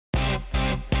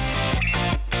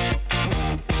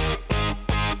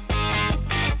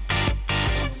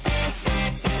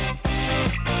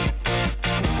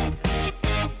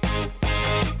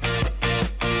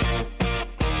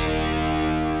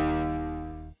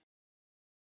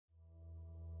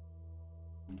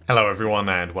Hello everyone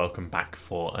and welcome back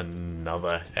for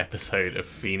another episode of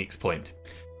Phoenix Point.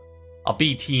 Our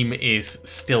B team is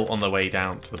still on their way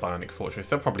down to the Bionic Fortress.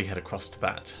 They'll probably head across to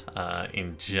that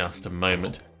in just a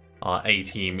moment. Our A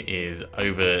team is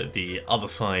over the other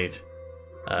side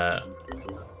of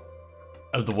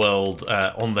the world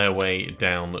on their way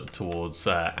down towards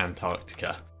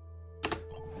Antarctica.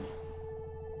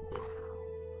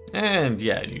 And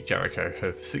yeah, New Jericho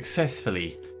have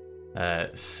successfully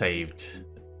saved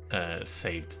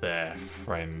their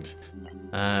friend.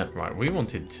 Right, we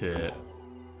wanted to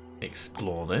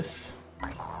explore this.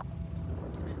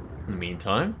 In the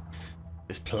meantime,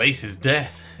 this place is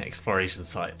death. Exploration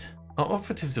site. Our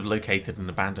operatives have located an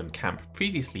abandoned camp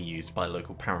previously used by a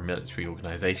local paramilitary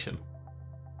organisation.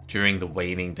 During the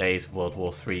waning days of World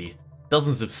War III,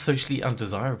 dozens of socially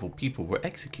undesirable people were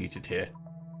executed here.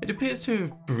 It appears to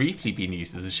have briefly been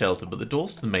used as a shelter, but the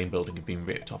doors to the main building have been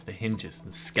ripped off the hinges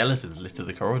and skeletons litter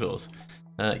the corridors.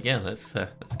 Yeah, let's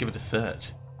give it a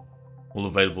search. All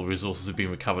available resources have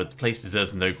been recovered. The place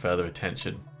deserves no further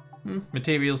attention.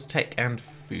 Materials, tech, and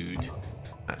food.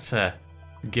 That's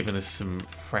given us some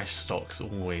fresh stocks,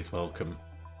 always welcome.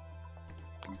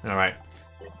 Alright,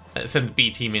 let's send the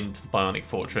B team into the Bionic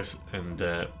Fortress and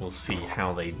we'll see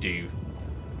how they do.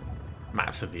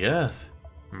 Maps of the Earth.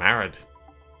 Marad.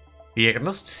 The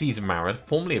Agnostic Caesar Marad,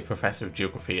 formerly a professor of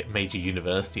geography at major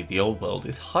university of the Old World,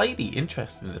 is highly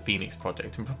interested in the Phoenix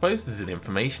project and proposes an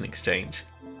information exchange.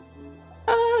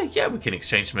 Yeah, we can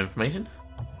exchange some information.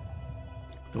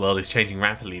 The world is changing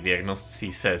rapidly, the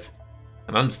Agnostic says,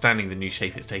 and understanding the new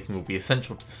shape it's taking will be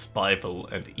essential to the survival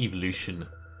and evolution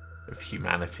of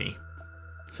humanity.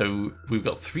 So we've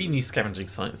got 3 new scavenging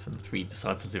sites and 3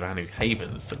 Disciples of Anu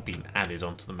havens that have been added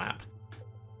onto the map.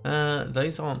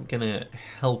 Those aren't going to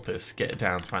help us get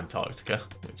down to Antarctica,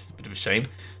 which is a bit of a shame,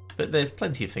 but there's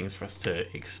plenty of things for us to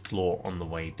explore on the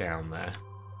way down there.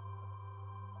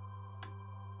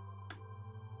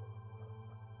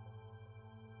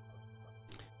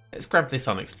 Let's grab this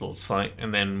unexplored site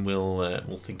and then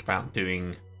we'll think about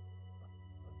doing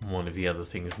one of the other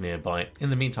things nearby. In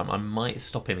the meantime, I might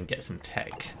stop in and get some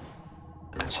tech,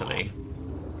 actually.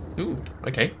 Ooh,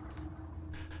 okay.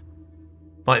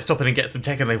 Might stop in and get some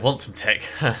tech, and they want some tech.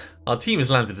 Our team has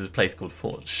landed at a place called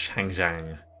Fort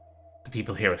Shangjiang. The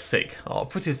people here are sick. Our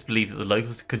operatives believe that the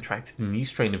locals have contracted a new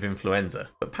strain of influenza,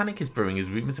 but panic is brewing as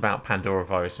rumours about Pandora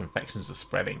virus infections are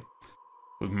spreading.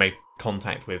 We've made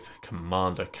contact with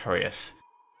Commander Curious,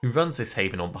 who runs this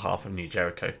haven on behalf of New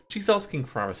Jericho. She's asking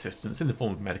for our assistance in the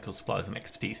form of medical supplies and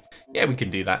expertise. Yeah, we can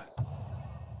do that.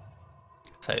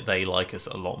 So they like us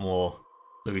a lot more.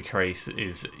 Louis Curious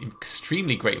is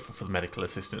extremely grateful for the medical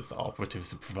assistance that our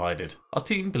operatives have provided. Our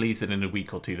team believes that in a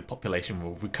week or 2 the population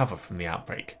will recover from the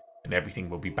outbreak and everything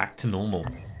will be back to normal.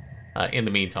 In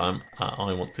the meantime,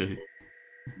 I want to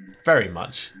very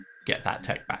much get that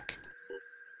tech back.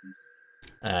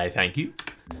 Thank you.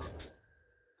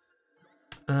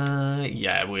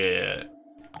 Yeah,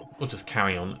 we'll just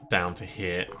carry on down to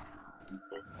here.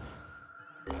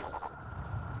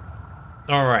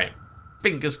 Alright.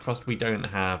 Fingers crossed we don't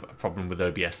have a problem with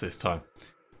OBS this time.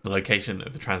 The location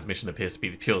of the transmission appears to be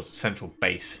the Pure's central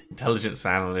base. Intelligence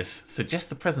analysts suggest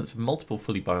the presence of multiple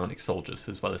fully bionic soldiers,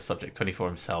 as well as Subject 24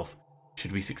 himself.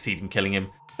 Should we succeed in killing him,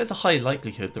 there's a high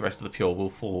likelihood the rest of the Pure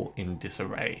will fall in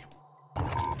disarray.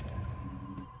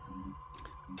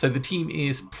 So the team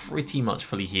is pretty much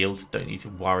fully healed, don't need to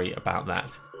worry about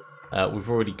that. We've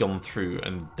already gone through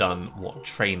and done what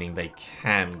training they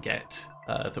can get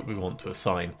that we want to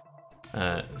assign.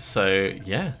 So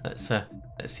yeah, let's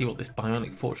see what this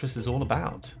Bionic Fortress is all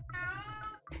about.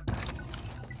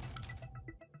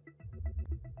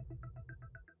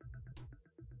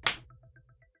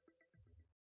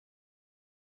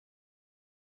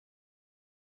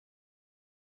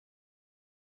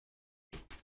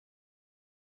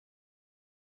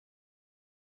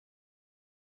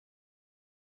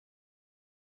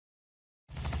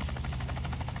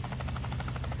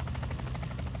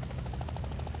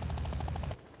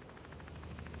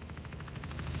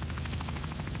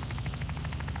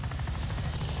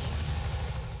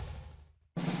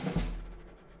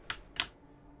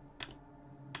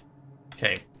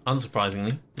 Okay,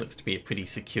 unsurprisingly, looks to be a pretty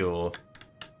secure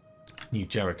New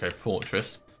Jericho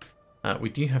fortress. We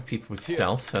do have people with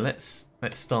stealth, so let's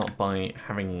start by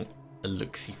having a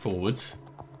look-see forwards.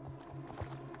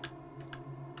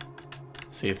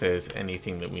 See if there's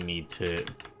anything that we need to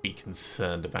be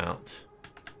concerned about.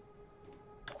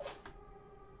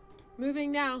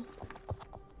 Moving now.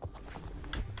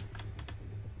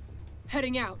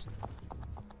 Heading out.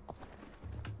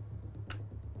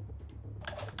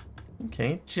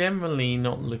 Okay, generally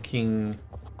not looking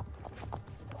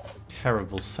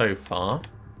terrible so far.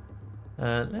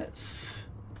 Let's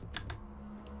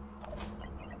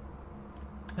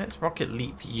rocket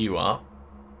leap you up.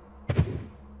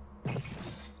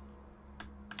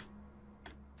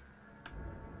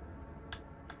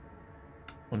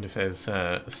 Wonder if there's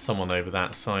someone over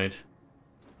that side.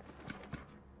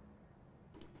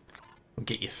 We'll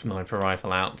get your sniper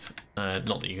rifle out. Not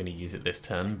that you're going to use it this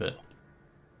turn, but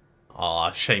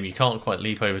ah, shame you can't quite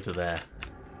leap over to there.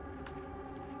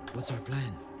 What's our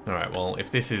plan? All right. Well,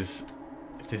 if this is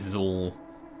all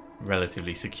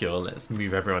relatively secure, let's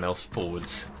move everyone else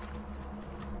forwards.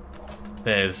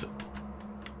 There's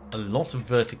a lot of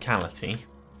verticality,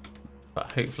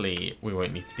 but hopefully we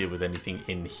won't need to deal with anything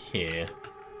in here.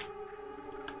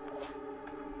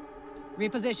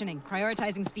 Repositioning,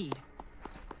 prioritizing speed.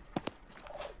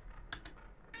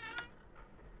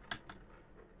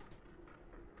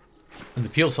 And the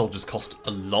pure soldiers cost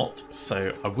a lot,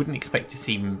 so I wouldn't expect to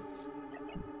see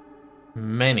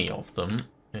many of them.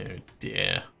 Oh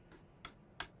dear.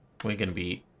 We're going to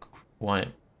be quite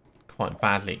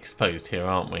badly exposed here,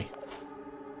 aren't we?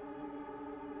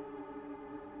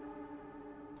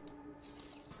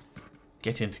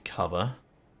 Get into cover.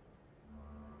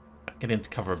 Get into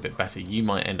cover a bit better. You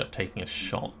might end up taking a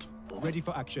shot. Ready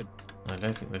for action. I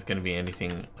don't think there's going to be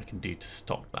anything I can do to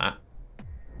stop that.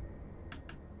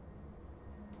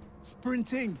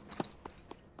 Sprinting.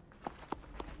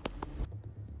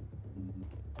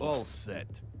 All set.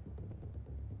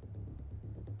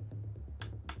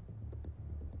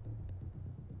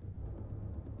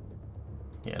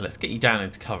 Yeah, let's get you down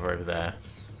into cover over there.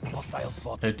 Hostile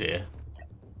spot. Oh dear.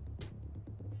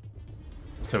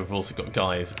 So we've also got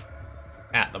guys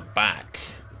at the back.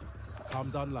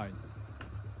 Comms online.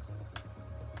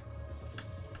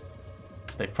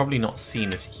 They've probably not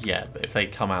seen us yet, but if they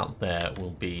come out there, we'll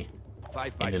be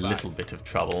 5 by in a 5. little bit of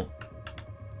trouble.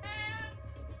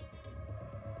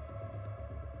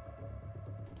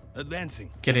 Advancing.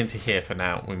 Get into here for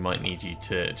now. We might need you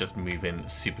to just move in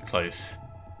super close.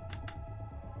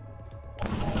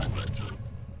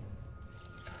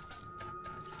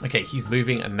 Okay, he's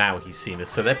moving and now he's seen us,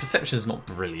 so their perception is not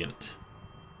brilliant.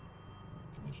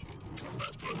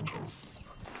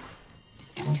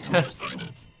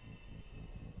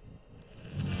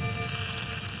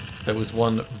 There was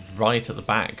one right at the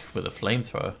back with a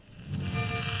flamethrower.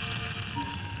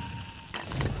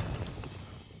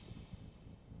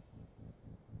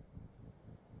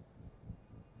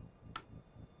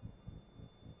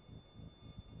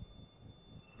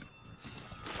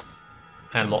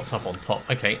 And lots up on top.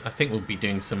 Okay, I think we'll be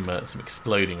doing some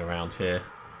exploding around here.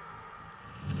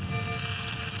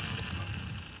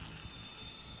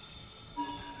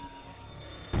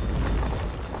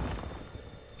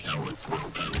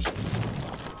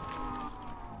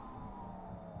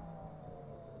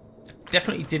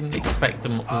 Definitely didn't expect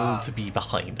them all to be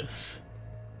behind us.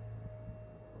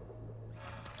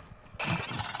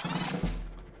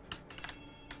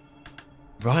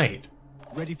 Right.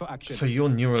 Ready for action. So you're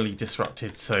neurally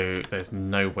disrupted, so there's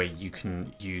no way you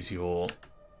can use your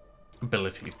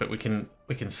abilities, but we can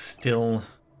still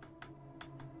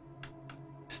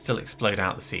explode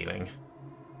out the ceiling.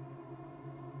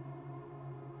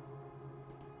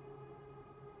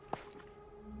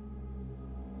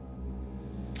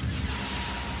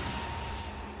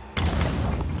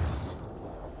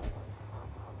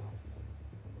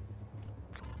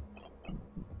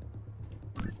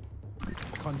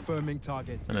 Confirming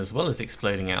target. And as well as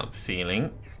exploding out the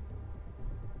ceiling,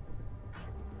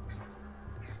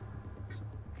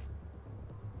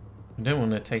 we don't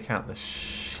want to take out the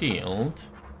shield.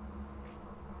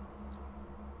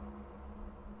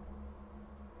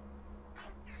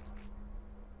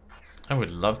 I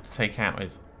would love to take out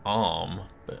his arm,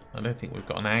 but I don't think we've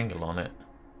got an angle on it.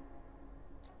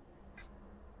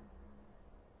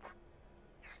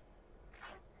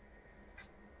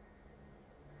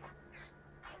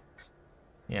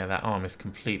 Yeah, that arm is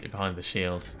completely behind the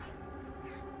shield.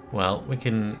 Well, we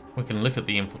can look at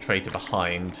the infiltrator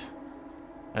behind.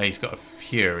 Oh, he's got a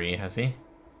fury, has he?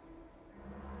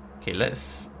 Okay,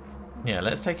 let's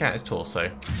take out his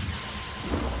torso.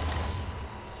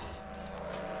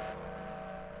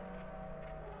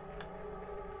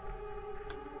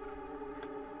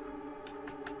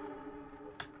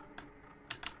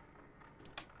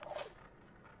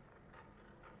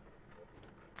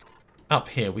 Up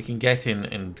here, we can get in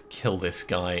and kill this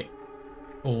guy,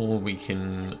 or we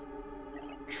can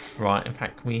try. In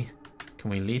fact, can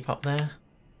we leap up there?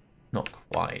 Not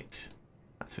quite.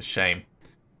 That's a shame.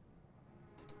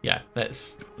 Yeah,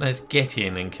 let's get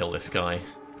in and kill this guy.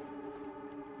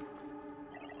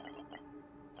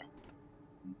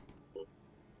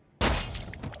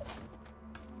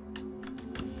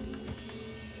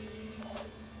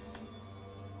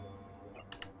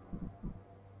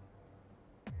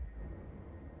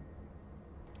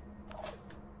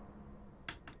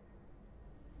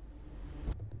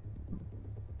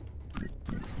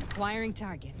 Acquiring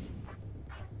target.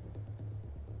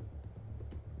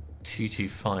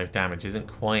 225 damage isn't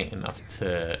quite enough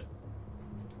to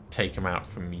take him out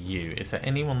from you. Is there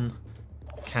anyone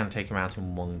who can take him out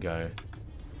in one go?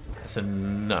 That's a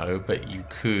no, but you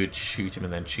could shoot him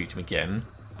and then shoot him again.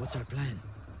 What's our plan?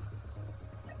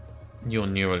 You're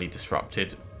neurally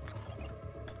disrupted.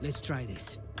 Let's try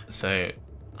this. So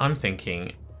I'm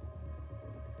thinking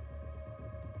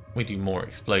we do more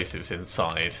explosives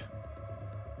inside.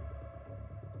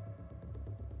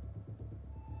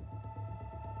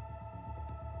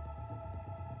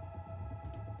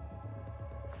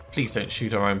 Please don't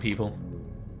shoot our own people.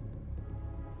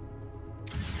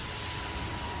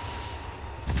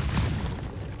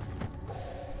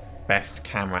 Best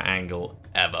camera angle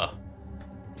ever.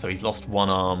 So he's lost one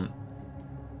arm.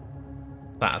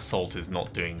 That assault is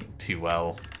not doing too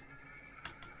well.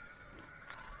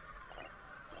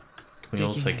 Can we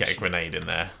also get a grenade in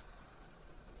there?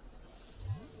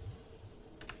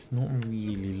 It's not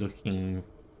really looking...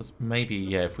 Maybe,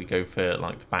 yeah, if we go for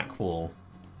like the back wall.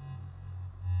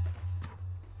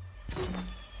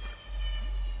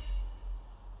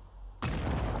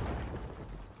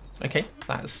 Okay,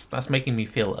 that's making me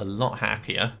feel a lot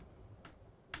happier.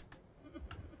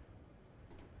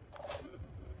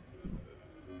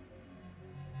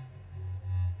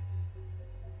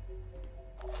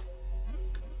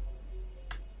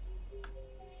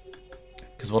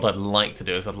 Because what I'd like to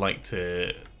do is I'd like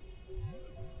to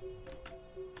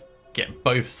get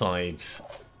both sides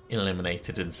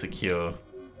eliminated and secure.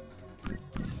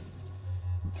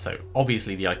 So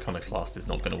obviously the iconoclast is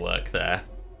not going to work there.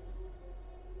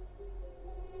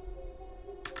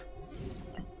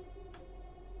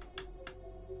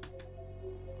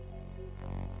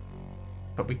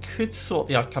 But we could sort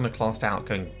the iconoclast out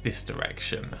going this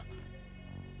direction.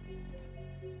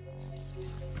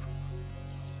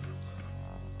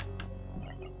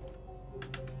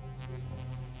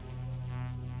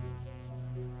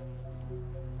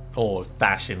 Or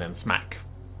dash in and smack.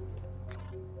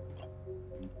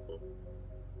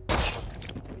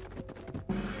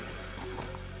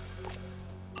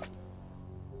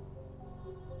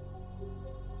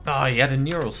 Ah, he had a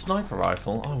neural sniper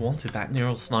rifle. I wanted that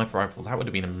neural sniper rifle. That would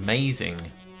have been amazing.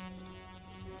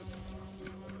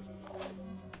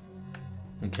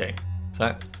 Okay, so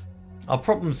that, our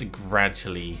problems are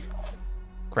gradually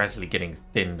getting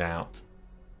thinned out.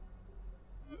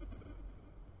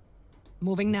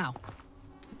 Moving now.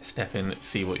 Step in,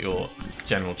 see what your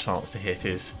general chance to hit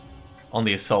is. On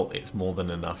the assault, it's more than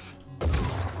enough.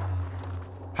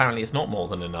 Apparently, it's not more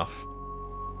than enough.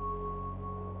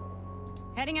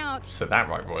 Heading out. So that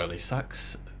right royally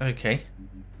sucks. Okay.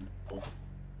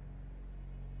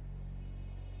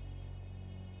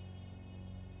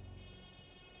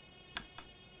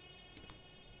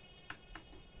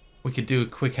 We could do a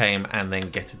quick aim and then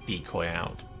get a decoy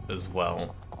out as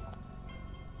well.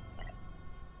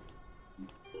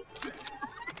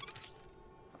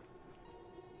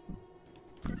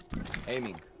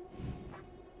 Aiming.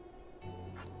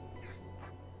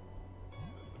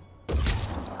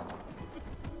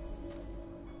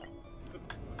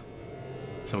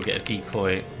 So we'll get a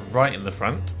decoy right in the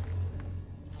front.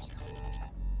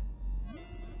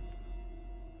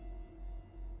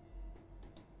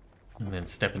 And then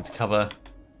step into cover.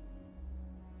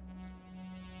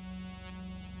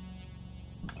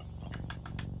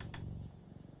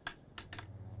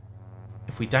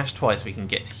 If we dash twice, we can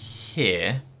get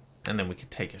here, and then we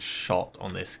could take a shot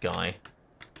on this guy.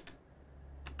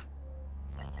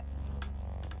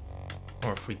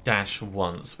 Or if we dash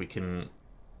once, we can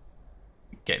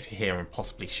get to here and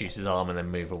possibly shoot his arm and then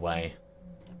move away.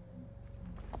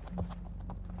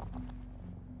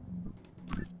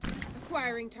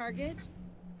 Acquiring target.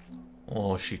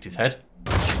 Or shoot his head.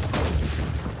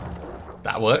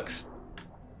 That works.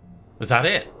 Was that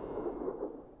it?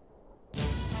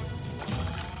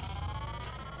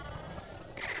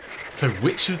 So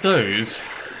which of those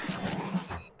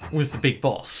was the big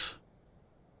boss?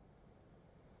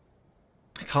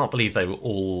 I can't believe they were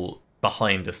all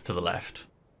behind us to the left.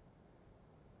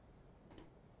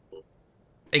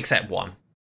 Except one.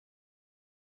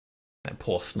 That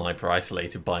poor sniper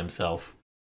isolated by himself.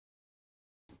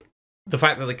 The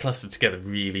fact that they clustered together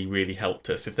really, really helped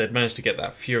us. If they'd managed to get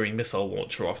that Fury missile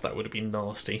launcher off, that would have been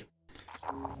nasty.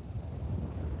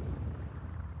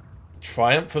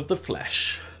 Triumph of the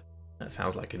Flesh. That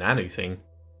sounds like an Anu thing.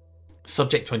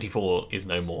 Subject 24 is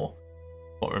no more.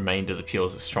 What remained of the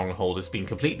Pure's stronghold has been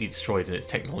completely destroyed and its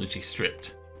technology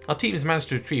stripped. Our team has managed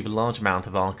to retrieve a large amount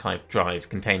of archived drives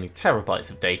containing terabytes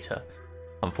of data.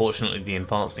 Unfortunately, the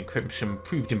advanced encryption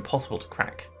proved impossible to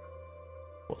crack.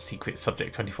 What secret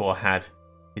Subject 24 had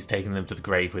is taking them to the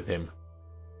grave with him.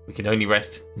 We can only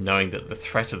rest knowing that the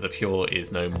threat of the pure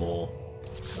is no more.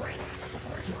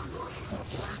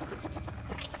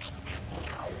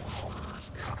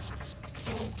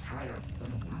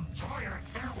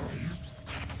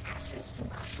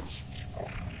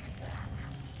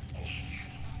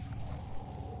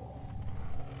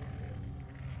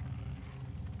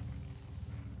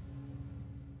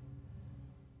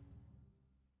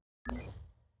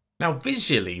 Now,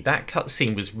 visually, that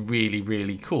cutscene was really,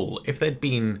 really cool. If there'd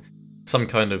been some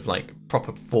kind of like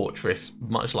proper fortress,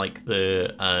 much like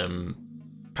the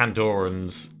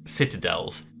Pandorans'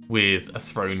 citadels, with a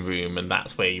throne room, and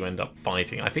that's where you end up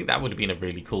fighting, I think that would have been a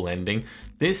really cool ending.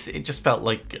 This, it just felt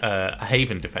like a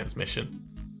Haven defense mission.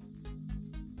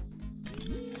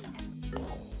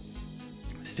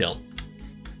 Still,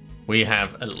 we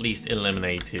have at least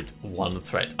eliminated one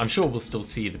threat. I'm sure we'll still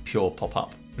see the pure pop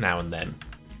up now and then.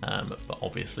 But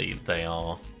obviously they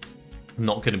are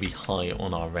not going to be high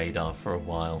on our radar for a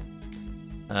while.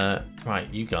 Right,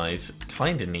 you guys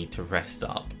kind of need to rest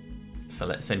up. So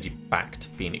let's send you back to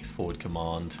Phoenix Forward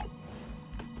Command.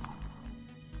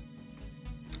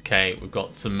 Okay, we've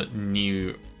got some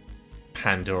new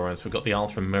Pandorans. We've got the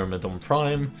Arthur and Myrmidon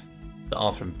Prime, the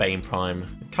Arthur and Bane Prime,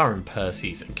 Kyron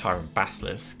Perseus and Kyron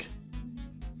Basilisk.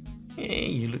 Yeah,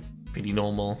 you look pretty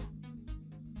normal.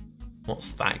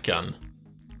 What's that gun?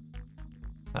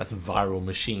 That's a viral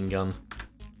machine gun.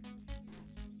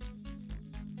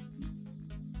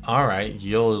 Alright,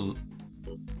 you're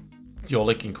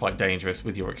looking quite dangerous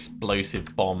with your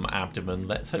explosive bomb abdomen.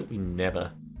 Let's hope we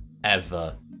never,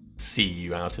 ever see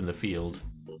you out in the field.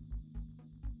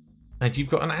 And you've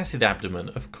got an acid abdomen,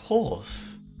 of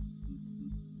course.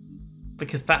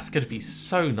 Because that's going to be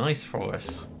so nice for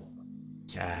us.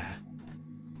 Yeah.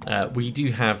 We do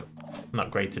have an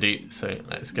upgrade to do, so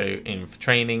let's go in for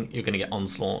training. You're going to get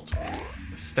Onslaught,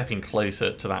 stepping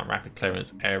closer to that rapid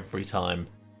clearance every time,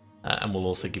 and we'll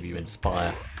also give you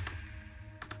Inspire.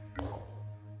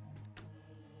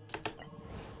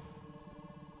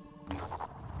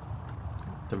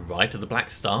 The Rite of the Black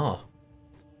Star.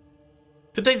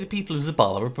 Today the people of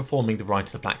Zabala are performing the Rite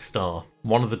of the Black Star,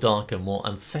 one of the darker, more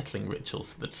unsettling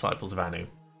rituals of the Disciples of Anu.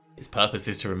 Its purpose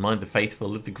is to remind the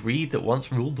faithful of the greed that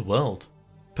once ruled the world,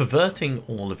 perverting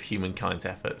all of humankind's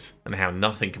efforts, and how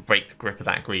nothing could break the grip of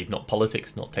that greed, not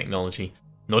politics, not technology,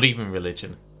 not even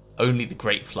religion, only the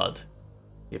Great Flood.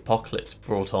 The apocalypse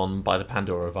brought on by the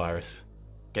Pandora virus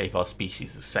gave our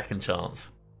species a second chance.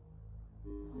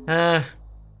 Yeah,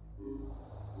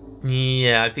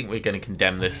 I think we're going to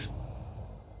condemn this.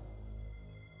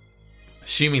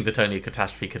 Assuming that only a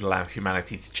catastrophe could allow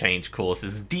humanity to change course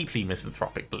is a deeply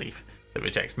misanthropic belief that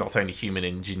rejects not only human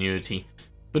ingenuity,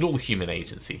 but all human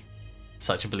agency.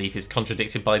 Such a belief is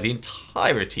contradicted by the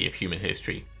entirety of human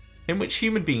history, in which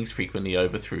human beings frequently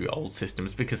overthrew old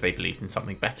systems because they believed in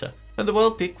something better, and the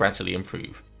world did gradually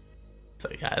improve. So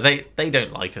yeah, they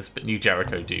don't like us, but New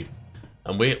Jericho do,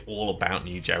 and we're all about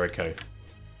New Jericho.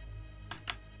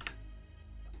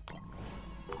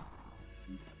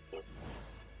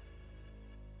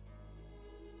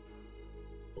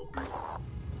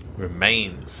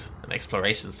 Remains, an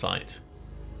exploration site.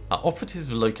 Our operatives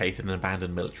were located in an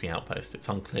abandoned military outpost. It's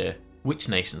unclear which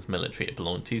nation's military it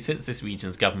belonged to, since this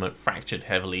region's government fractured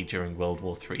heavily during World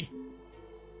War III.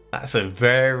 That's a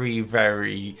very,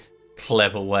 very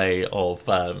clever way of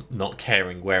not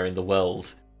caring where in the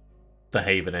world the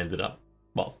Haven ended up.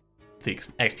 Well, the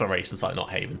exploration site,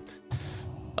 not Haven.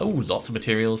 Oh, lots of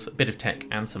materials, a bit of tech,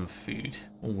 and some food.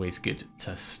 Always good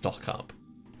to stock up.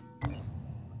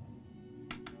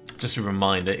 Just a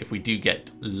reminder, if we do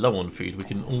get low on food, we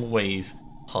can always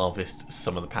harvest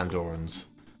some of the Pandorans.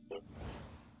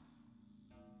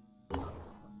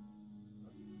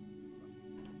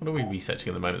 What are we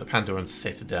researching at the moment? The Pandoran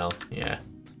Citadel, yeah.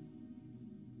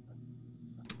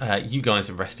 You guys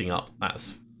are resting up,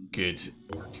 that's good.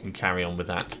 You can carry on with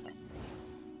that.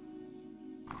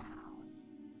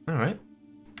 Alright.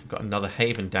 We've got another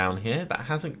haven down here. That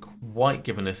hasn't quite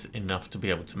given us enough to be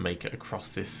able to make it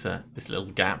across this this little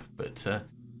gap, but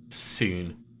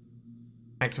soon.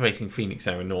 Activating Phoenix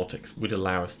Aeronautics would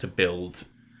allow us to build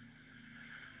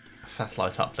a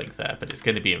satellite uplink there, but it's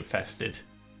going to be infested.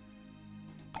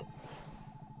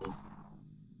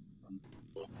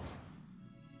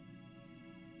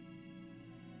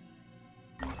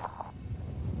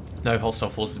 No hostile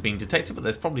forces being detected, but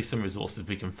there's probably some resources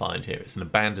we can find here. It's an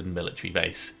abandoned military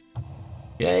base.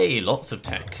 Yay, lots of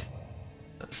tech.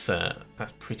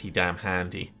 That's pretty damn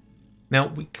handy. Now,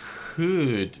 we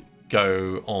could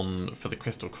go on for the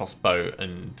crystal crossbow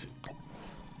and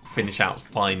finish out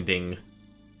finding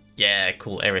Yeah,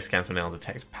 cool. Area scans will now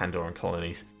detect Pandoran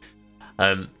colonies.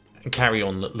 And carry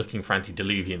on looking for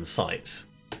antediluvian sites.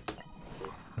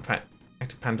 In fact,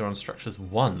 active Pandoran structures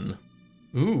 1.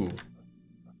 Ooh.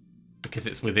 Because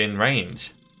it's within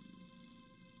range.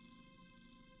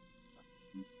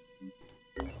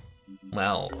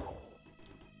 Well,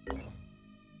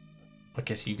 I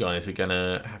guess you guys are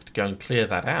gonna have to go and clear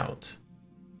that out.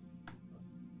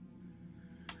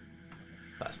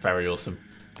 That's very awesome.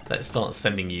 Let's start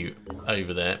sending you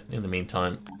over there. In the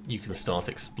meantime, you can start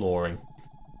exploring.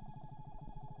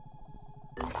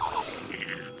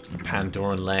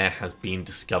 Pandoran lair has been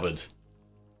discovered.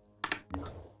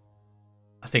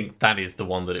 I think that is the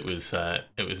one that it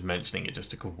was mentioning. It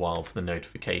just took a while for the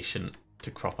notification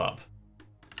to crop up.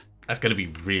 That's going to be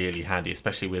really handy,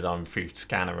 especially with our improved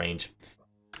scanner range.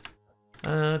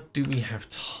 Do we have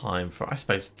time for... I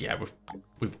suppose, yeah,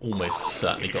 we've almost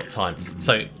certainly got time.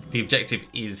 So the objective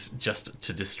is just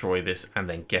to destroy this and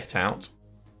then get out.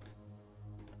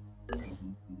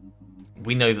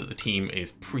 We know that the team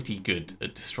is pretty good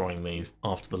at destroying these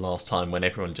after the last time when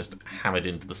everyone just hammered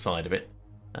into the side of it.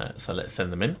 So let's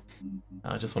send them in.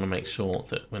 I just want to make sure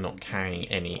that we're not carrying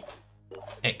any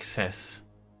excess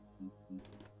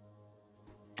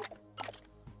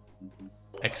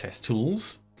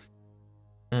tools.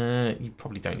 You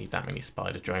probably don't need that many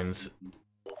spider drones.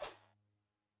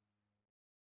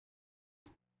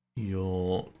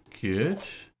 You're good.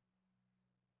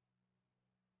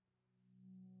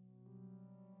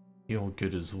 You're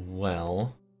good as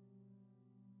well.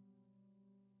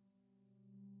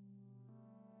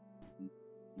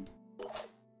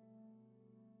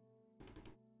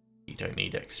 You don't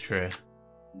need extra.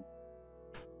 I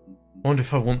wonder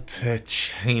if I want to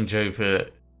change over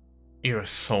your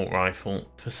assault rifle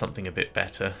for something a bit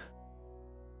better.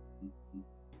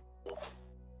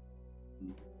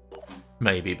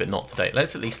 Maybe, but not today.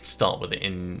 Let's at least start with it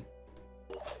in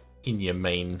your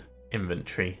main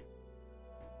inventory.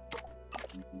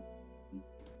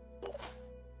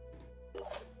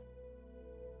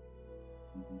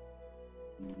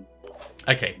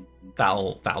 Okay,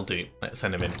 that'll do. Let's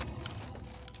send him in.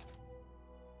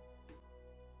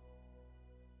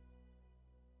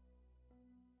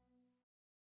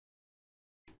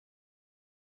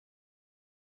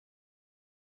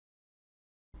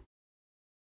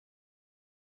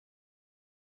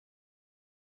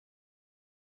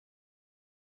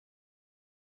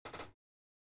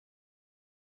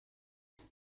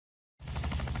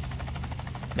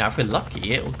 Now, if we're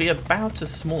lucky, it will be about as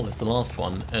small as the last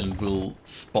one, and we'll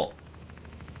spot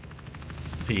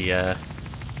the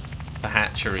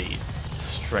hatchery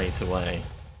straight away.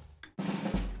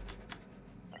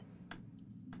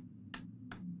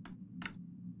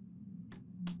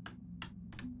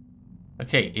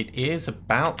 Okay, it is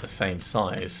about the same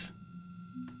size.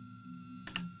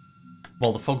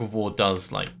 While the fog of war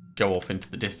does like go off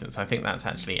into the distance, I think that's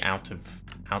actually out of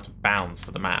bounds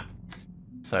for the map.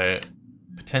 So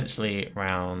potentially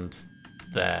around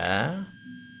there.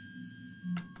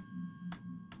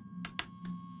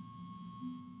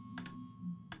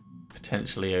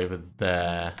 Potentially over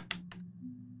there.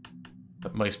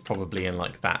 But most probably in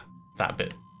like that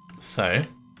bit. So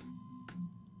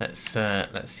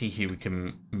let's see who we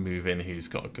can move in who's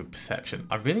got a good perception.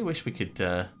 I really wish we could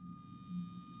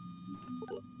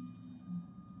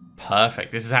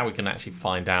perfect. This is how we can actually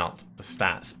find out the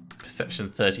stats. Perception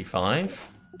 35.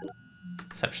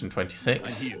 Perception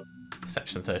 26,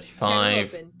 Perception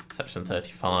 35, Perception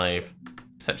 35,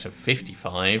 Perception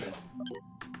 55,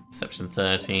 Perception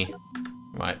 30.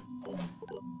 Right.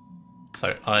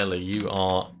 So Isla, you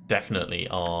are definitely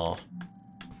our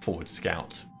forward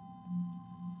scout.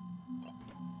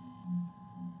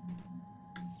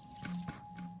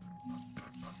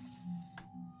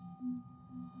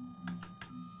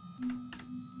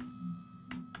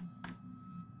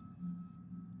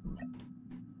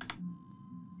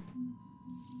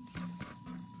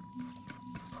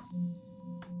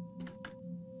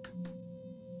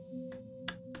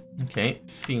 Okay,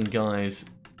 seeing guys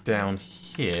down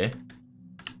here,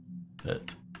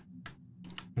 but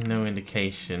no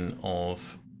indication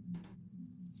of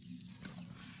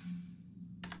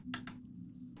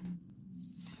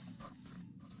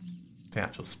the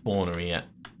actual spawner yet.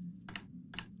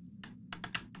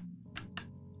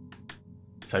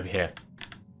 It's over here.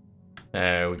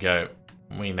 There we go.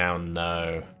 We now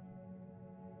know.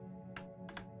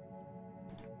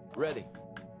 Ready.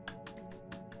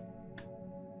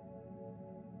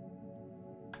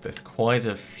 There's quite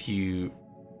a few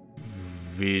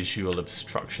visual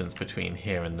obstructions between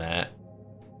here and there.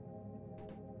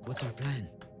 What's our plan?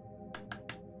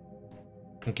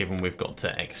 And given we've got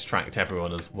to extract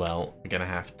everyone as well, we're going to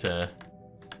have to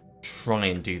try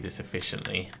and do this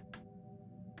efficiently.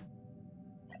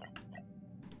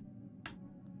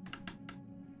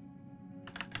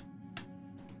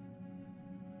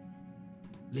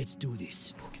 Let's do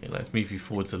this. Okay, let's move you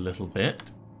forwards a little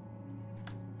bit.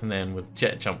 And then with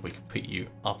jet jump, we can put you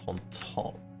up on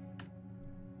top.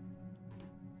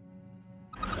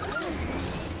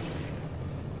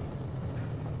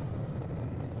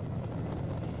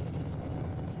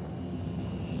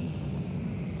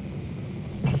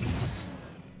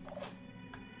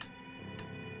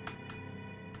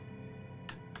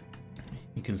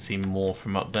 You can see more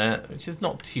from up there, which is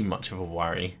not too much of a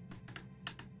worry.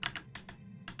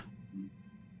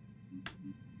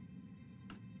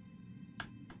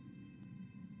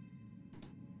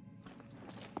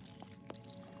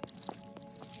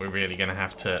 We're really going to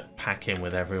have to pack in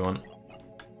with everyone.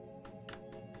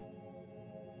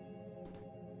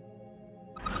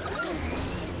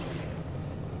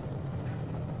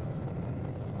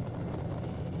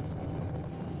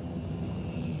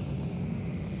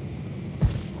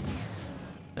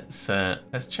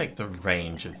 Let's check the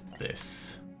range of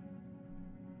this.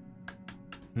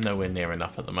 Nowhere near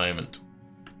enough at the moment.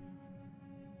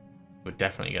 We're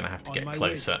definitely going to have to get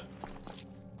closer.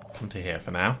 Come to here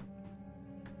for now.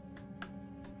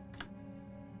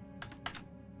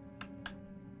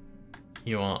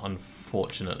 You are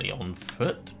unfortunately on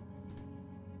foot.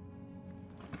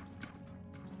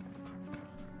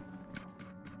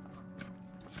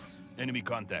 Enemy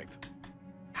contact.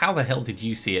 How the hell did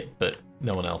you see it, but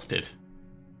no one else did?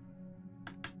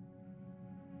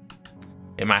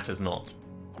 It matters not.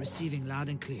 Receiving loud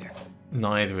and clear.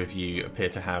 Neither of you appear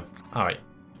to have... Alright.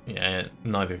 Yeah,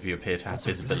 neither of you appear to have What's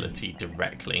our visibility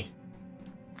directly.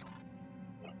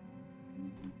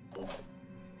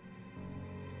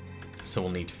 So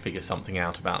we'll need to figure something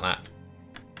out about that.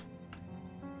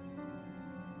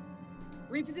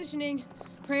 Repositioning.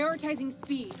 Prioritizing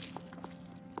speed.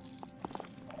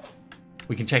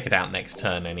 We can check it out next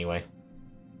turn anyway.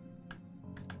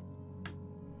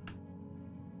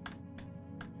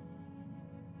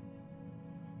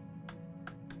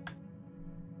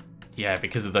 Yeah,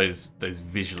 because of those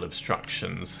visual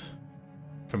obstructions.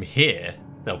 From here,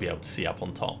 they'll be able to see up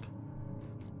on top.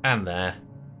 And there.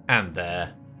 And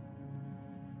there.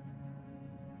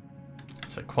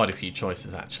 So quite a few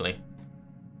choices, actually.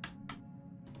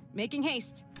 Making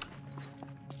haste.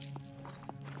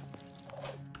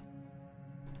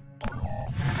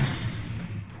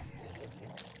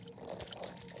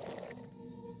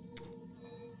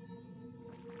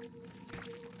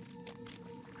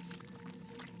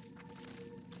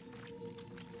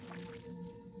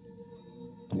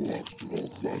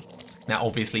 Now,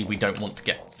 obviously, we don't want to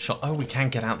get shot. Oh, we can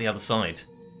get out the other side.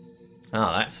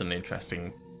 Ah, that's an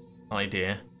interesting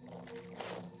idea.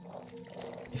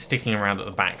 If sticking around at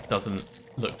the back doesn't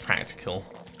look practical.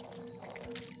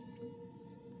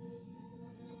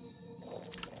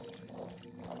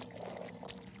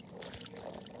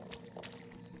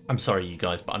 I'm sorry, you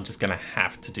guys, but I'm just going to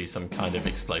have to do some kind of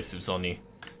explosives on you.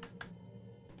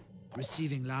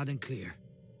 Receiving loud and clear.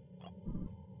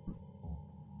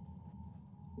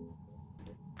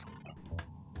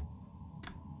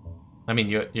 I mean,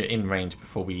 you're in range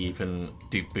before we even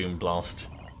do boom blast.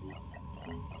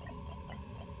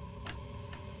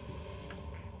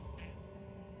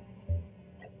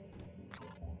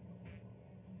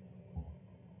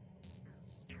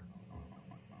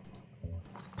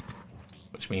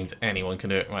 Which means anyone can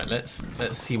do it. Right, let's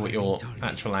see what your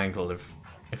actual angle of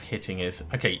hitting is.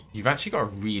 Okay, you've actually got a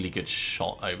really good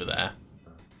shot over there.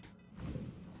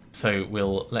 So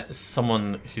we'll let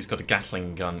someone who's got a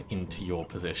Gatling gun into your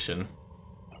position.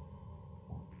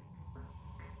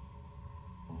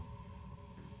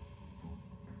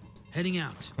 Heading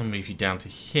out. I'll move you down to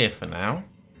here for now.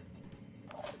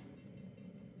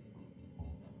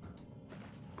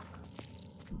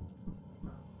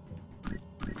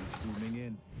 Zooming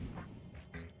in.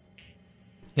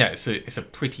 Yeah, it's a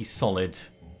pretty solid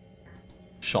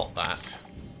shot, that.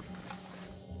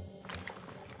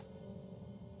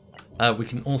 We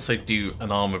can also do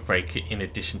an armor break in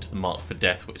addition to the Mark for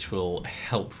Death, which will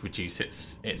help reduce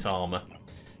its armor.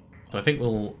 So I think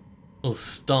we'll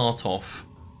start off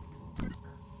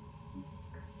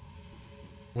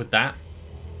with that.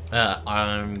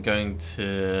 I'm going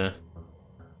to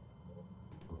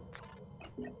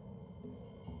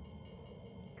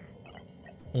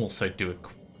also do a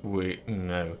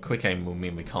quick aim will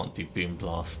mean we can't do boom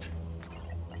blast.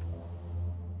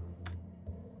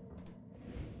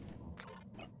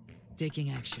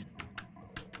 Taking action.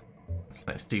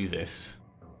 Let's do this.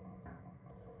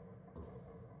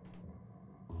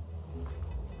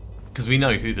 Because we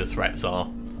know who the threats are.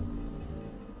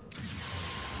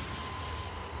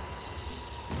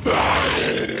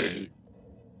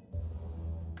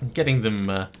 Getting them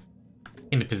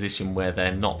in a position where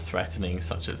they're not threatening,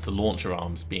 such as the launcher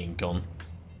arms being gone,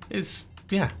 is,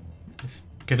 yeah, it's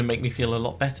going to make me feel a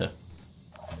lot better.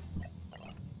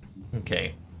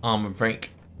 Okay, armor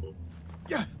break.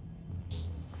 Yeah.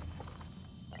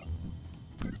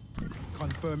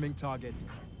 Confirming target.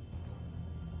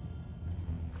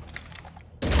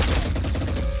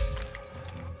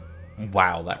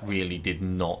 Wow, that really did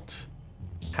not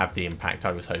have the impact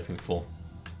I was hoping for.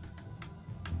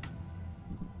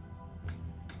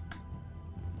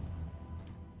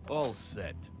 All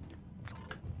set.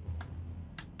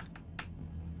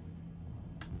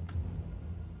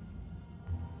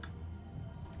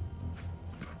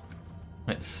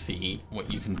 Let's see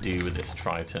what you can do with this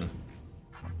Triton.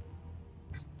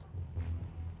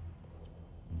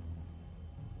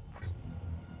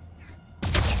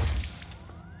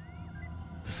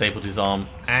 Disabled his arm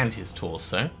and his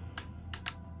torso.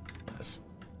 That's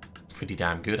pretty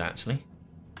damn good, actually.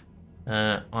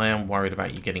 I am worried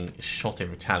about you getting shot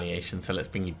in retaliation, so let's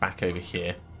bring you back over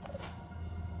here.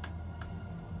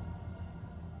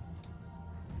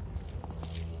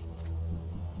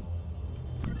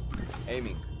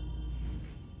 Aiming.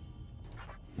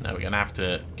 Now we're going to have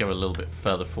to go a little bit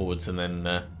further forwards and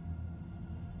then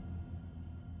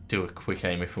do a quick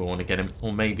aim if we want to get him,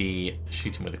 or maybe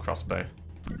shoot him with a crossbow.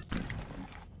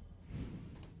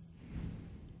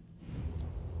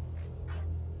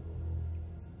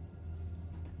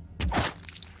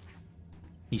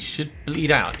 He should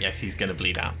bleed out. Yes, he's going to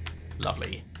bleed out.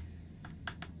 Lovely.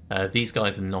 These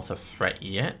guys are not a threat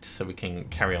yet, so we can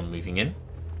carry on moving in.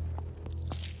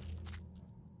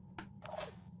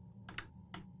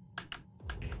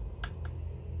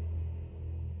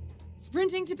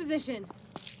 Sprinting to position.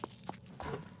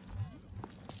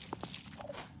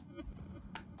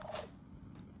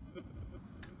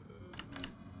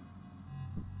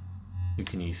 Who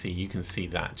can you see? You can see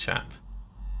that chap.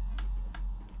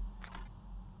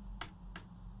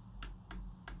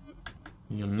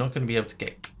 You're not going to be able to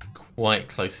get quite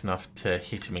close enough to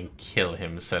hit him and kill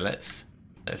him, so let's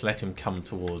let him come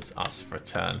towards us for a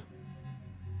turn.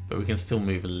 But we can still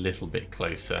move a little bit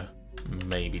closer,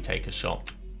 maybe take a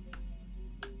shot.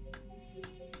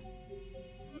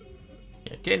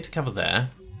 Yeah, get into cover there.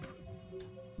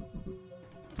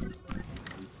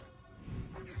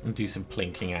 And do some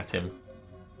plinking at him.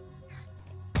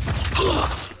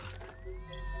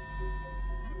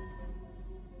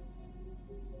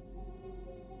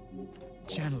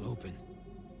 Channel open.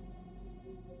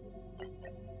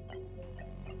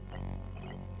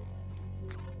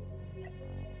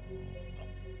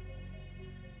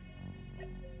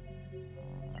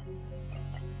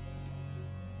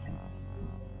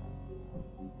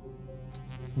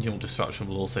 Your disruption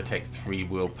will also take 3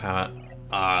 willpower.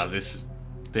 Ah, this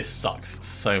sucks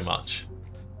so much.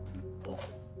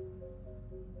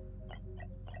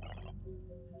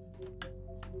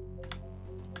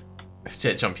 Let's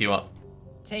jet jump you up.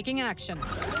 Taking action.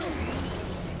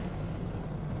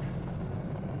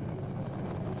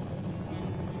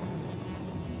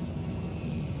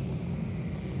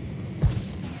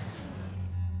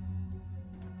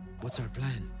 What's our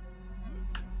plan?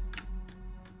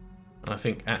 And I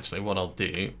think actually what I'll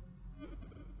do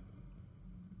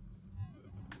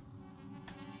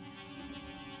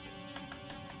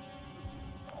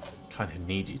kind of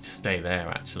need you to stay there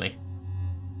actually.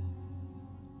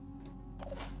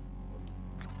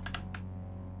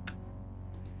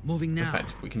 Moving now. In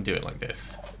fact, we can do it like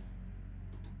this.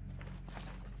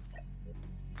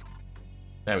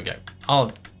 There we go.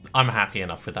 I'm happy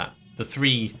enough with that. The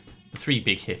three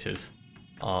big hitters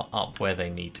are up where they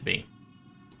need to be.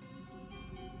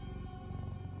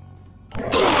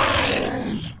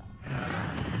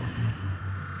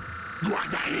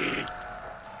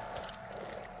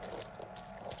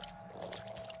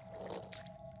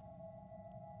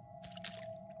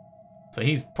 So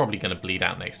he's probably going to bleed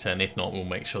out next turn. If not, we'll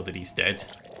make sure that he's dead.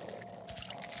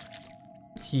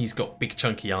 He's got big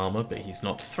chunky armor, but he's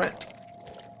not a threat.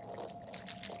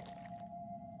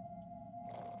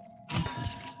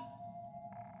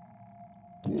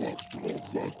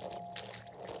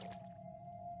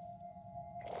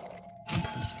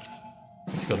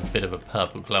 He's got a bit of a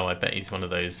purple glow. I bet he's one of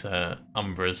those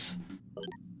Umbras.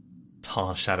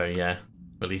 Tar Shadow, yeah.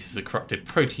 Releases a corrupted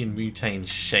protein mutane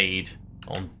shade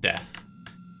on death.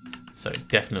 So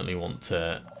definitely want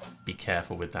to be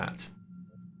careful with that.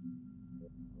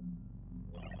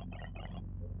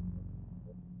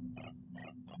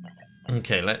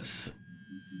 Okay, let's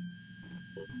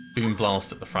boom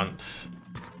blast at the front.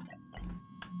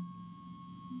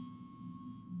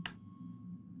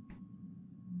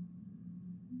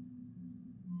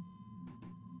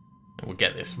 And we'll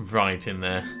get this right in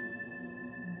there.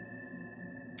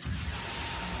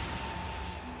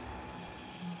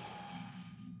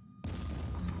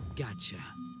 Gotcha.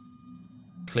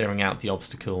 Clearing out the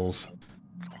obstacles.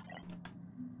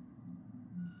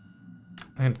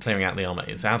 And clearing out the armor.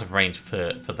 It's out of range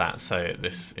for that, so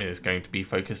this is going to be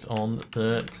focused on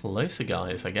the closer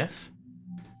guys, I guess.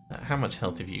 How much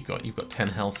health have you got? You've got 10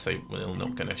 health, so we're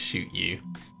not going to shoot you.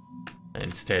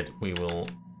 Instead, we will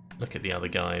look at the other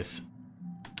guys.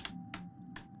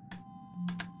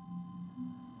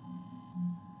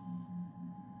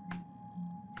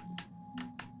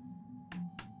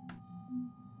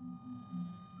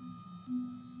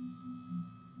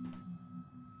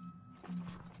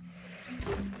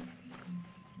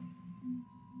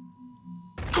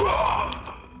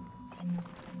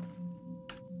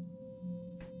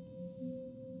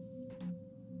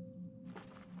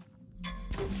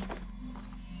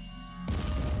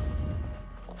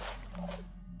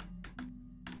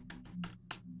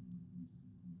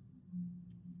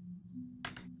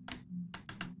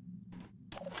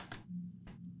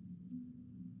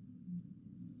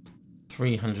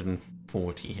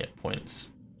 $340 hit points.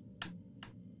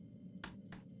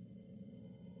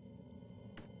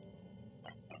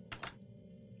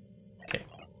 Okay,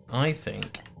 I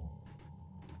think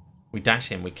we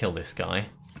dash in, we kill this guy.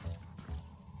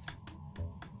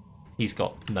 He's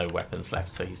got no weapons left,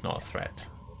 so he's not a threat.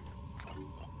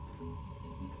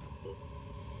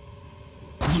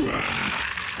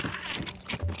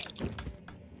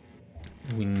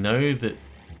 We know that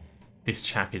this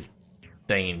chap is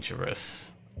dangerous,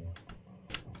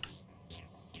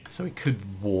 so we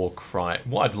could war cry.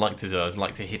 What I'd like to do is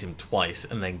like to hit him twice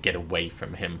and then get away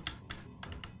from him.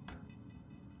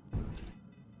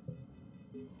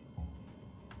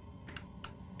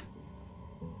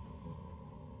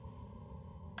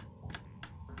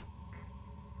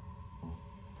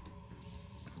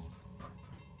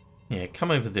 Yeah,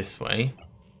 come over this way.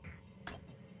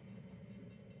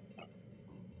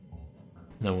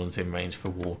 No one's in range for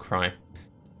war cry.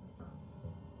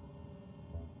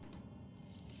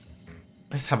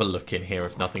 Let's have a look in here,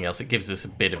 if nothing else. It gives us a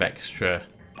bit of extra...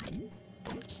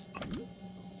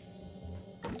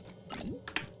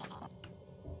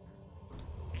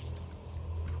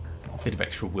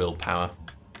 willpower.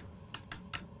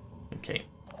 Okay.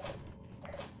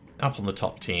 Up on the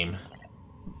top team.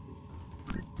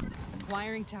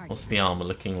 Acquiring target. What's the armor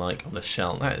looking like on the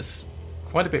shell? That is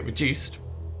quite a bit reduced.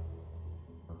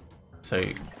 So,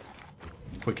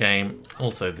 quick aim.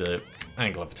 Also, the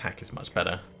angle of attack is much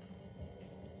better.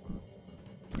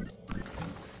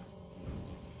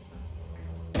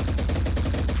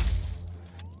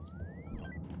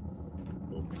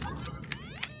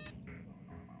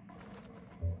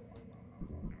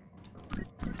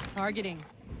 Targeting.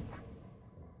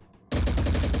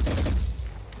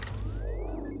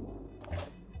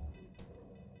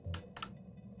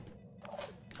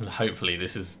 And hopefully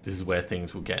this is where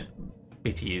things will get a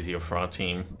bit easier for our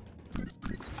team.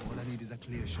 All I need is a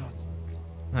clear shot.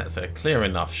 That's a clear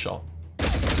enough shot.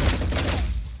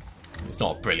 It's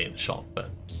not a brilliant shot, but...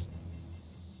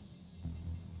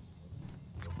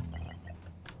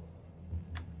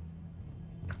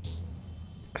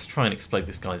 let's try and explode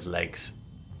this guy's legs.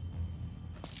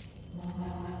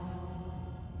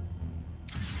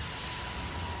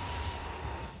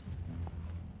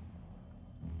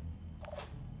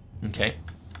 Okay.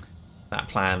 That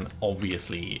plan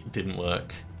obviously didn't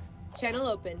work. Channel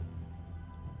open.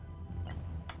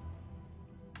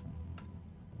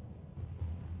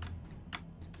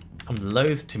 I'm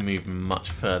loath to move much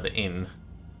further in.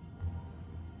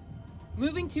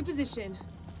 Moving to position.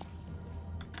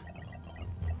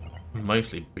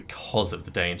 Mostly because of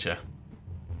the danger.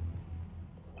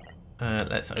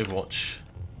 Let's Overwatch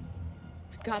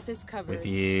Got this covered. with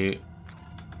you.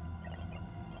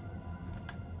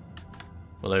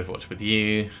 We'll Overwatch with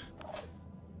you.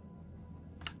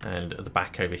 And at the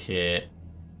back over here.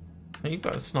 Now you've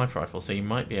got a sniper rifle, so you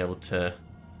might be able to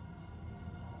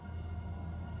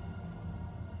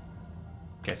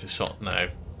get a shot. No,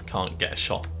 can't get a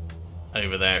shot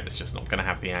over there. It's just not going to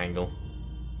have the angle.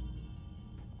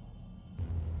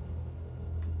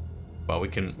 Well, we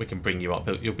can bring you up.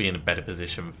 You'll be in a better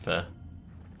position for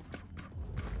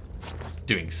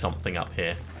doing something up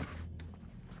here.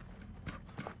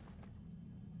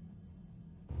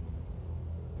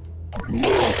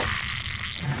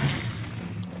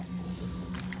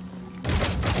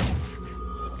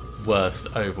 Worst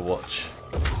Overwatch.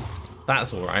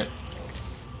 That's alright.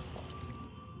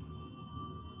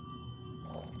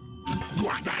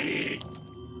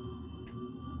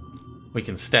 we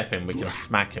can step him, we can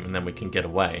smack him, and then we can get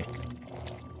away.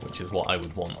 Which is what I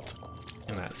would want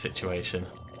in that situation.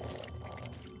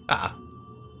 Ah.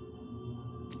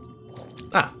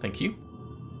 Ah, thank you.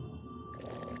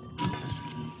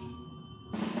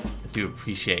 I do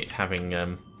appreciate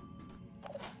having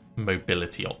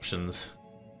mobility options.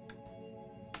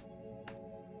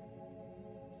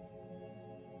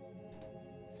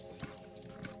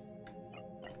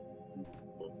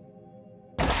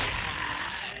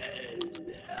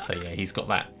 So yeah, he's got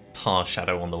that tar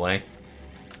shadow on the way.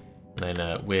 And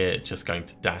then we're just going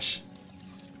to dash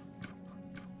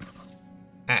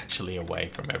actually away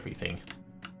from everything.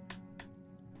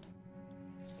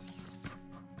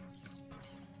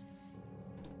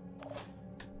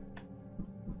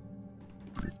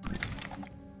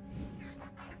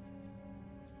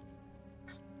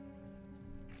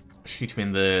 Shoot him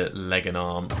in the leg and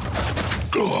arm.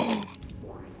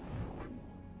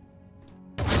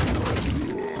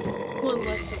 One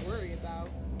less to worry about.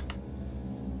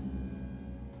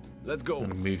 Let's go. I'm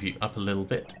going to move you up a little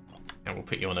bit, and we'll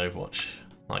put you on Overwatch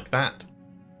like that.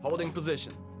 Holding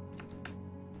position.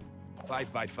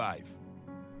 5 by 5.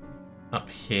 Up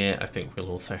here, I think we'll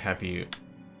also have you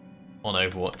on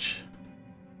Overwatch.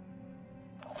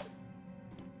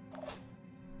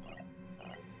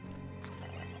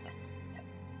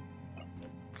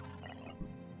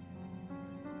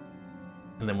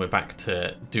 And then we're back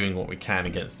to doing what we can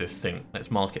against this thing. Let's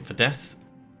mark it for death.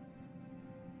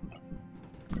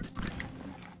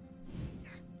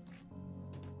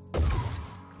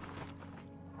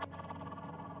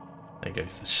 There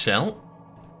goes the shell.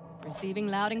 Receiving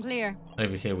loud and clear.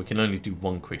 Over here we can only do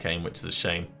one quick aim, which is a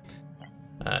shame.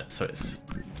 So it's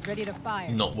Ready to fire.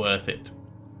 not worth it.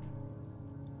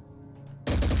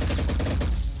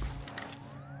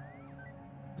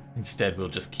 Instead we'll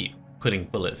just keep putting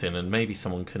bullets in, and maybe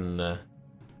someone can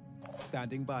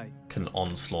Standing by.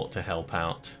 onslaught to help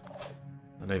out.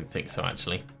 I don't think so,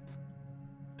 actually.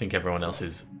 I think everyone else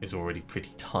is already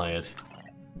pretty tired.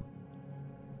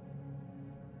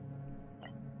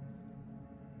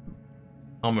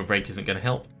 Armor break isn't going to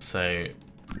help, so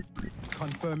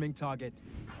Confirming target.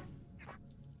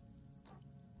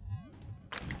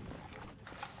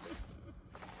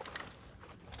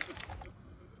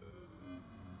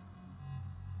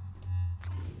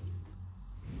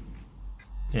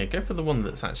 yeah, go for the one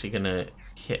that's actually going to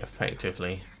hit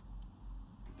effectively.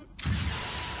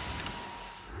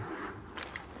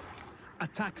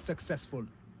 Attack successful.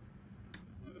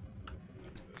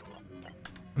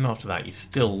 And after that, you've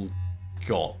still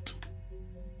got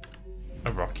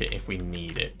a rocket if we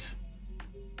need it.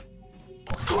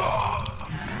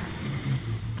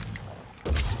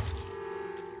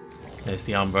 There's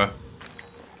the Umbra.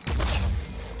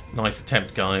 Nice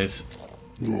attempt, guys.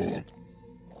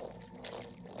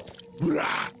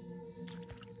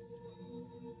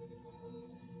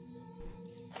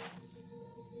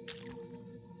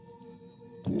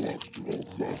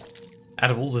 Out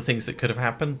of all the things that could have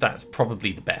happened, that's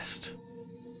probably the best.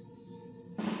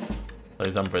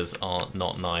 Those Umbras are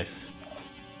not nice.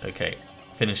 Okay,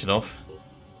 finish it off.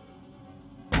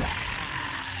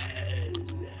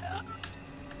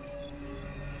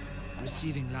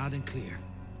 Receiving loud and clear.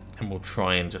 And we'll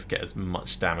try and just get as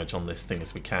much damage on this thing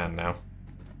as we can now.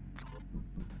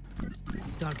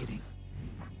 Targeting.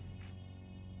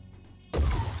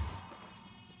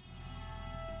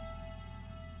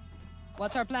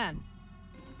 What's our plan?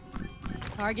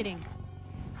 Targeting.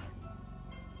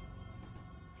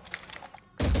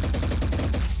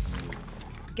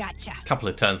 Gotcha. A couple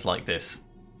of turns like this,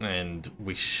 and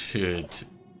we should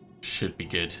be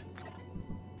good.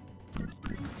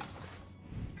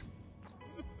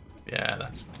 Yeah,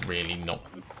 that's really not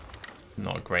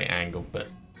a great angle, but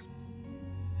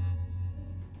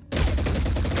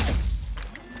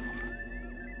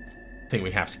I think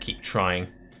we have to keep trying.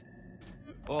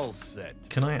 All set.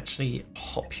 Can I actually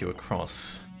hop you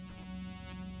across?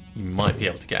 You might be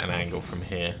able to get an angle from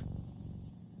here.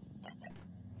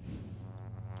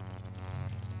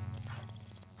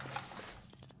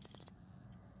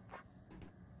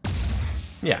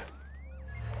 Yeah.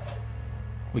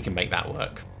 We can make that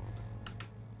work.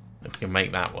 If we can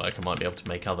make that work, I might be able to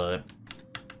make other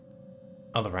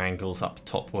angles up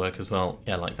top work as well.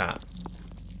 Yeah, like that.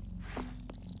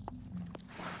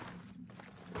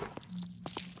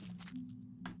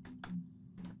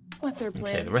 What's our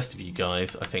plan? Okay, the rest of you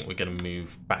guys, I think we're going to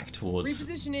move back towards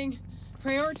Repositioning.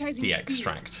 Prioritizing the speed.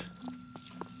 extract.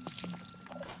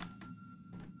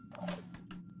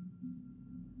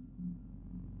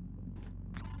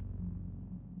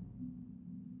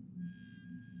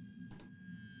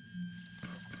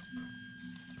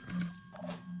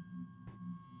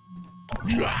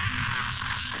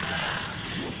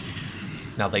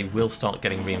 Now they will start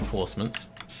getting reinforcements,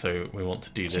 so we want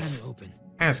to do this Channel open.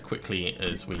 as quickly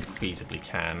as we feasibly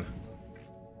can.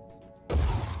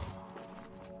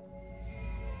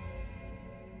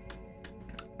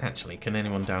 Actually, can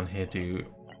anyone down here do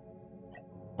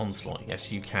onslaught?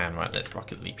 Yes, you can. Right, let's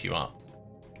rocket leap you up.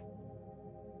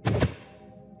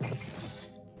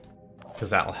 Because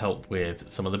that'll help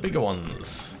with some of the bigger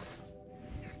ones.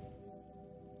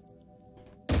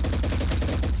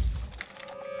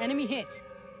 Enemy hit.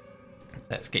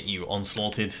 Let's get you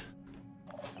onslaughted.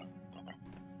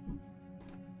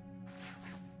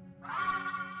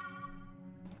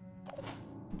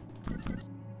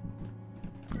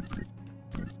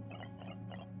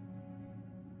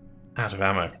 Out of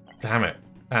ammo. Damn it.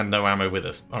 And no ammo with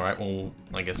us. Alright, well,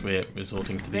 I guess we're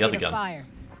resorting to the Ready other to gun. fire.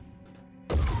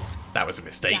 That was a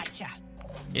mistake. Gotcha.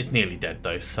 It's nearly dead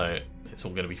though, so it's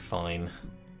all going to be fine.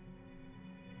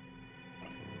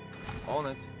 On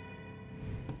it.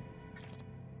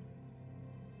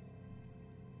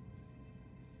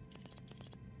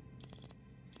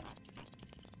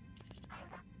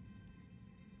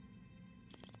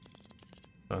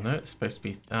 Oh no, it's supposed to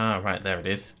be... Ah, right, there it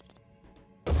is.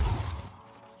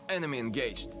 Enemy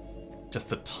engaged. Just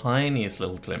the tiniest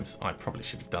little glimpse. I probably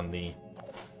should have done the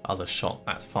other shot.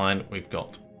 That's fine. We've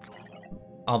got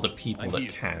other people that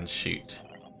can shoot.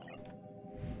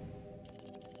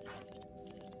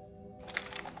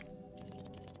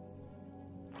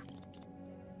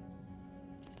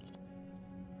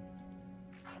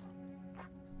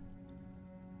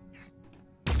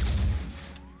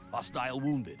 Hostile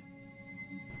wounded.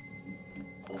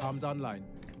 Comms online.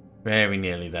 Very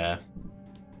nearly there.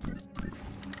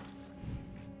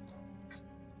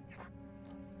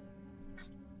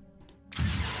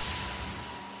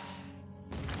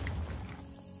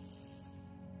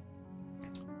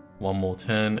 One more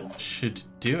turn should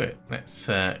do it. Let's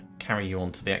carry you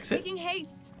on to the exit. Making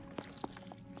haste.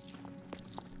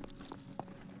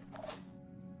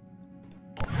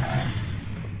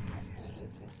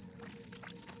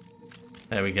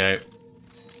 There we go.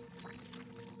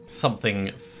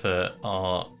 Something for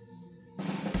our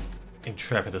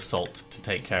intrepid assault to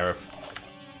take care of.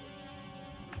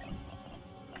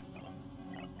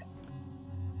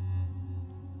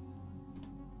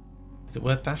 Is it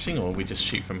worth dashing, or we just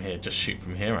shoot from here? Just shoot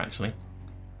from here, actually.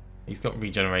 He's got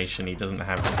regeneration. He doesn't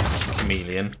have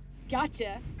chameleon.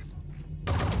 Gotcha.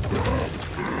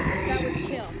 That was a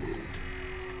kill.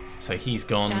 So he's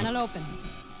gone. Channel open.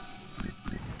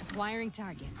 Acquiring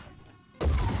target.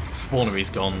 Spawnery's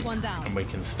gone. One down. And we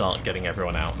can start getting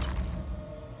everyone out.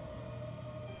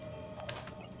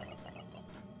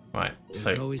 Right, There's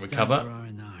so always recover. time for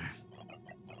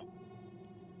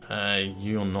R&R.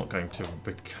 You're not going to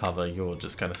recover, you're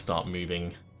just going to start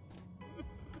moving.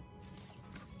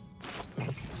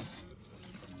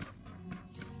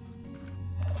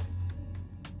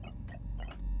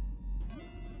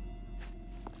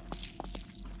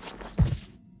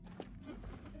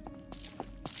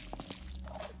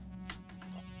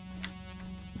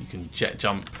 You can jet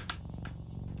jump.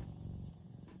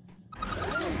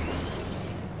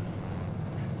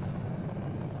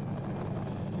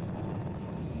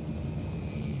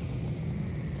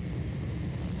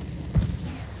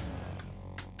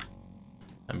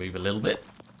 Move a little bit.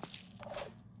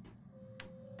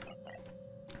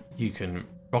 You can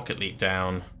rocket leap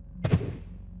down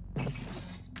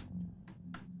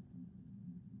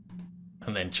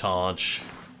and then charge.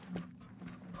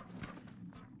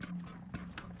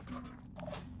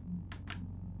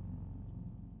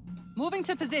 Moving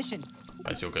to position.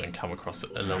 As you're going to come across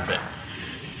it a little bit.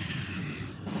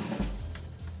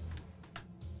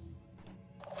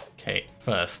 Okay,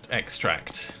 first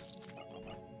extract.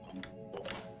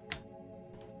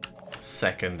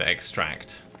 Second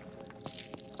extract.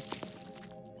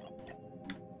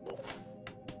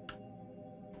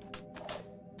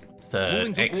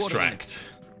 Third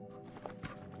extract.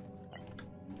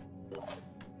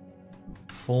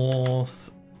 Fourth,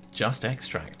 just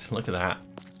extract. Look at that.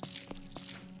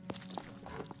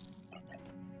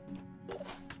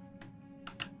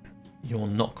 You're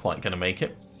not quite going to make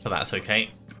it, but that's okay.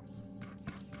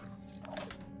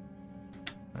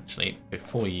 Actually,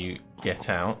 before you get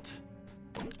out,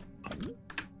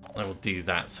 I will do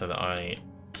that so that I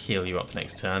heal you up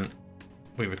next turn.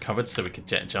 We recovered so we could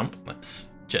jet jump. Let's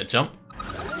jet jump.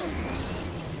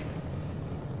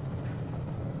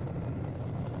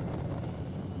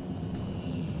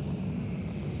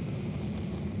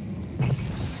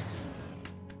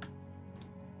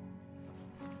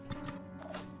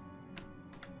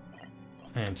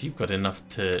 And you've got enough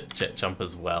to jet jump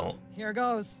as well. Here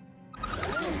goes.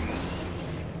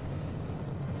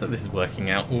 So this is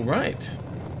working out all right.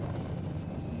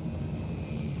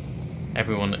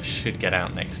 Everyone should get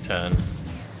out next turn.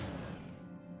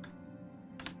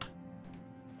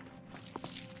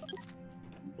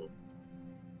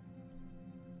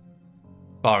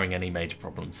 Barring any major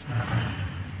problems.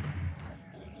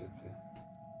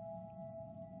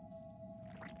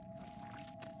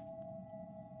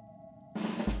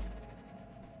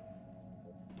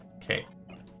 Okay,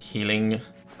 healing.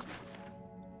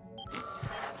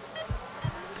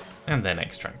 And then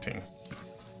extracting.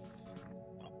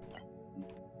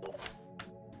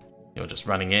 You're just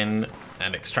running in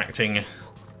and extracting.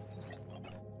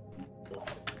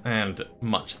 And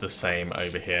much the same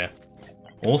over here.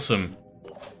 Awesome.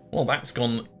 Well, that's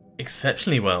gone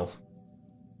exceptionally well.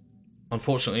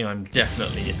 Unfortunately, I'm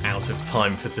definitely out of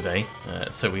time for today,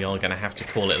 so we are going to have to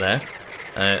call it there.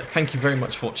 Thank you very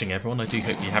much for watching, everyone. I do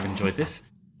hope you have enjoyed this.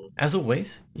 As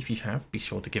always, if you have, be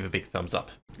sure to give a big thumbs up.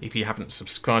 If you haven't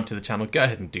subscribed to the channel, go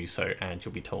ahead and do so, and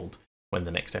you'll be told when the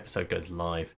next episode goes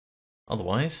live.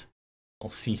 Otherwise, I'll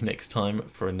see you next time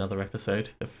for another episode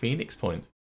of Phoenix Point.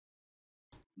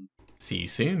 See you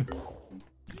soon.